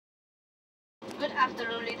Good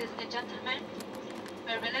afternoon, ladies and gentlemen.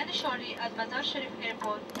 We will land shortly at Mazar Sharif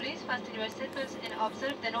Airport. Please fasten your seatbelts and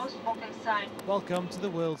observe the no smoking sign. Welcome to the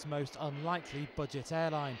world's most unlikely budget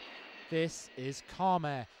airline. This is Kam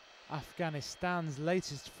Air, Afghanistan's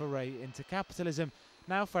latest foray into capitalism,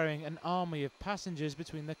 now ferrying an army of passengers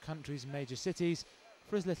between the country's major cities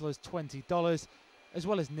for as little as $20, as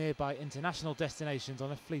well as nearby international destinations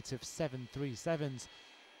on a fleet of 737s.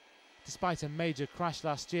 Despite a major crash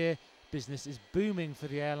last year, business is booming for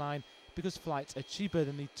the airline because flights are cheaper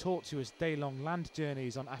than the tortuous day-long land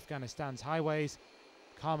journeys on Afghanistan's highways.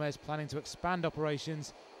 KamAir is planning to expand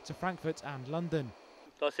operations to Frankfurt and London.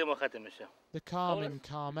 The Kam in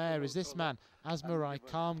KamAir is this man, Zamaria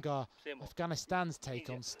Kamgar, Afghanistan's take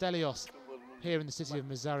on Stelios. Here in the city of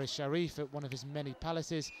Mazar Sharif, at one of his many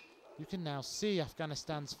palaces, you can now see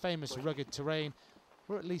Afghanistan's famous rugged terrain,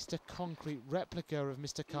 or at least a concrete replica of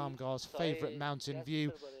Mr. Kamgar's favourite mountain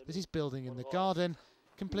view that he's building in the garden,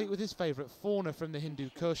 complete with his favourite fauna from the Hindu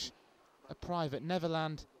Kush, a private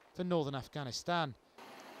Neverland for northern Afghanistan.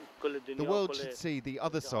 The world should see the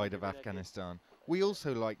other side of Afghanistan. We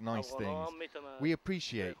also like nice things. We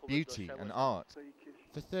appreciate beauty and art.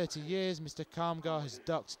 For 30 years, Mr. Kamgar has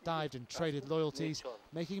ducked, dived and traded loyalties,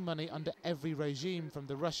 making money under every regime from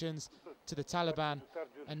the Russians to the Taliban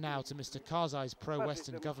and now to Mr. Karzai's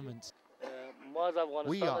pro-Western government.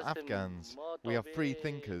 We are Afghans. We are free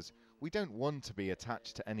thinkers. We don't want to be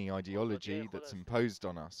attached to any ideology that's imposed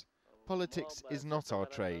on us. Politics is not our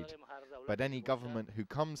trade, but any government who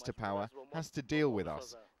comes to power has to deal with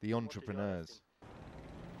us, the entrepreneurs.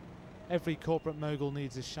 Every corporate mogul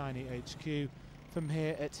needs a shiny HQ. From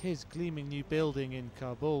here at his gleaming new building in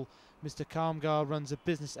Kabul, Mr. Kamgar runs a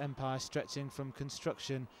business empire stretching from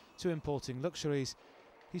construction to importing luxuries.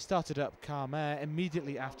 He started up Kam Air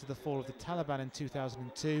immediately after the fall of the Taliban in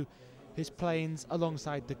 2002. His planes,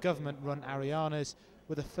 alongside the government-run Arianas,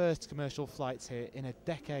 were the first commercial flights here in a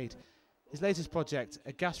decade. His latest project,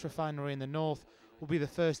 a gas refinery in the north, will be the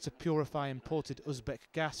first to purify imported Uzbek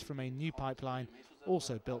gas from a new pipeline,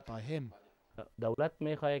 also built by him. The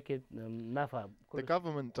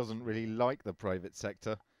government doesn't really like the private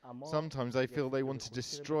sector. Sometimes I feel they want to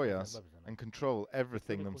destroy us and control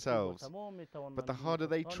everything themselves. But the harder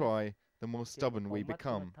they try, the more stubborn we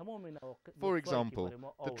become. For example,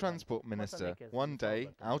 the transport minister, one day,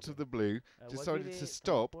 out of the blue, decided to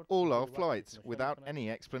stop all our flights without any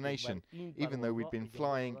explanation, even though we'd been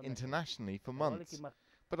flying internationally for months.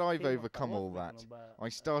 But I've overcome all that. I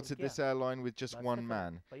started this airline with just one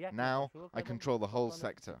man. Now I control the whole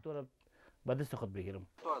sector.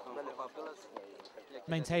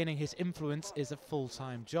 Maintaining his influence is a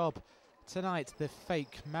full-time job. Tonight, the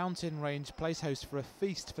fake mountain range plays host for a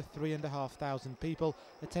feast for 3,500 people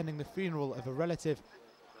attending the funeral of a relative.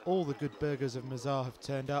 All the good burgers of Mazar have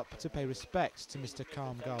turned up to pay respect to Mr.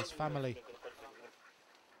 Kamgar's family.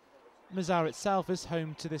 Mazar itself is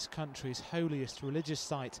home to this country's holiest religious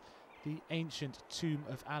site, the ancient Tomb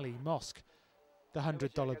of Ali Mosque. The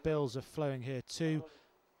 $100 bills are flowing here too.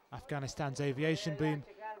 Afghanistan's aviation boom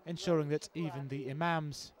ensuring that even the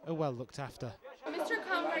imams are well looked after. Mr.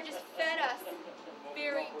 Kamgar just fed us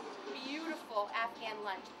very beautiful Afghan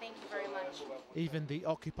lunch. Thank you very much. Even the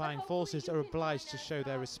occupying forces are obliged to show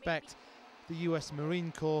their respect. The US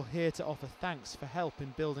Marine Corps here to offer thanks for help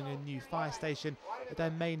in building a new fire station at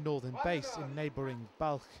their main northern base in neighbouring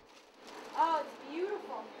Balkh. Oh, it's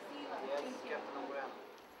beautiful. Thank you.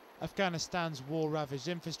 Afghanistan's war-ravaged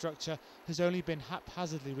infrastructure has only been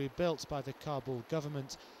haphazardly rebuilt by the Kabul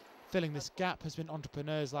government. Filling this gap has been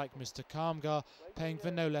entrepreneurs like Mr. Kamgar, paying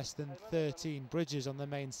for no less than 13 bridges on the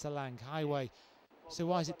main Salang highway. So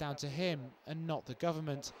why is it down to him and not the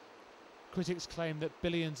government? Critics claim that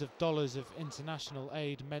billions of dollars of international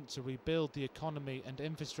aid meant to rebuild the economy and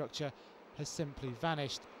infrastructure has simply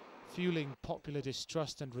vanished, fueling popular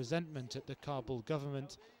distrust and resentment at the Kabul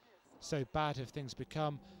government. So bad have things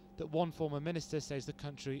become that one former minister says the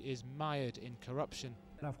country is mired in corruption.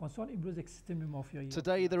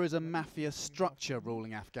 Today there is a mafia structure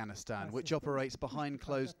ruling Afghanistan, which operates behind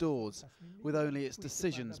closed doors, with only its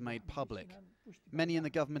decisions made public. Many in the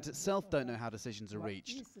government itself don't know how decisions are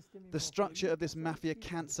reached. The structure of this mafia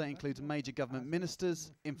cancer includes major government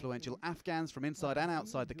ministers, influential Afghans from inside and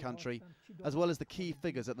outside the country, as well as the key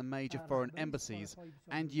figures at the major foreign embassies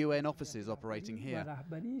and UN offices operating here.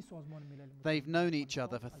 They've known each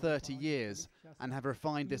other for 30 years and have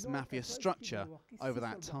refined this mafia structure over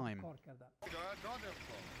that time.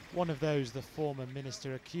 One of those the former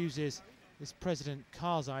minister accuses is President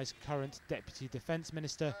Karzai's current Deputy Defence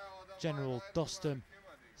Minister, General Dostum,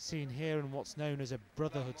 seen here in what's known as a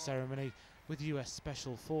brotherhood ceremony with US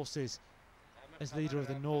Special Forces. As leader of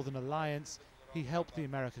the Northern Alliance, He helped the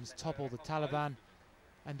Americans topple the Taliban,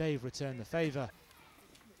 and they've returned the favour.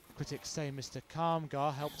 Critics say Mr.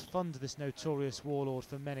 Kamgar helped fund this notorious warlord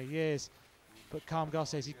for many years, but Kamgar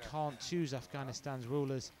says he can't choose Afghanistan's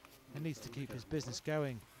rulers and needs to keep his business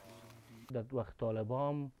going.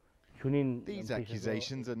 These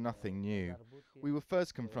accusations are nothing new. We were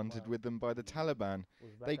first confronted with them by the Taliban.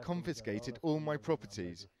 They confiscated all my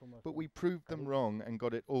properties, but we proved them wrong and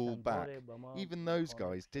got it all back. Even those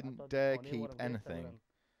guys didn't dare keep anything.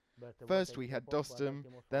 First we had Dostum,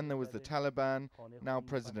 then there was the Taliban, now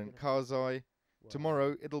President Karzai.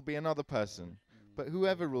 Tomorrow it'll be another person. But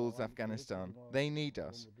whoever rules Afghanistan, they need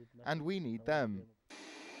us, and we need them.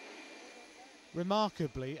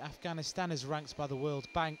 Remarkably, Afghanistan is ranked by the World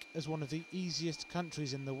Bank as one of the easiest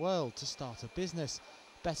countries in the world to start a business,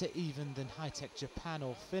 better even than high-tech Japan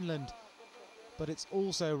or Finland. But it's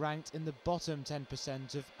also ranked in the bottom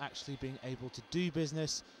 10% of actually being able to do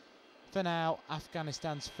business. For now,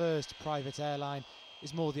 Afghanistan's first private airline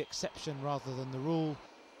is more the exception rather than the rule,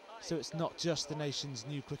 so it's not just the nation's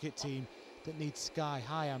new cricket team that needs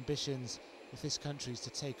sky-high ambitions if this country's to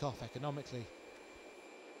take off economically.